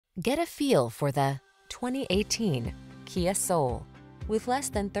Get a feel for the 2018 Kia Soul. With less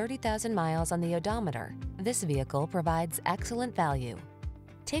than 30,000 miles on the odometer, this vehicle provides excellent value.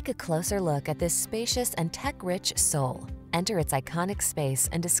 Take a closer look at this spacious and tech-rich Soul. Enter its iconic space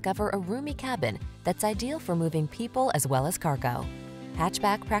and discover a roomy cabin that's ideal for moving people as well as cargo.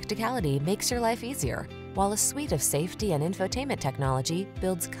 Hatchback practicality makes your life easier, while a suite of safety and infotainment technology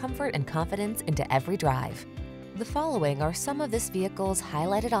builds comfort and confidence into every drive. The following are some of this vehicle's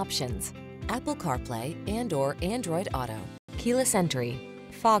highlighted options: Apple CarPlay and/or Android Auto, keyless entry,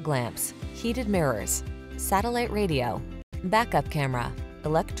 fog lamps, heated mirrors, satellite radio, backup camera,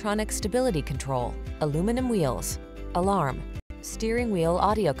 electronic stability control, aluminum wheels, alarm, steering wheel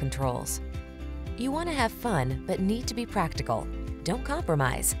audio controls. You want to have fun but need to be practical. Don't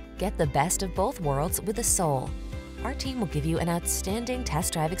compromise. Get the best of both worlds with the Soul. Our team will give you an outstanding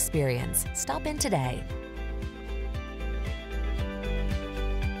test drive experience. Stop in today.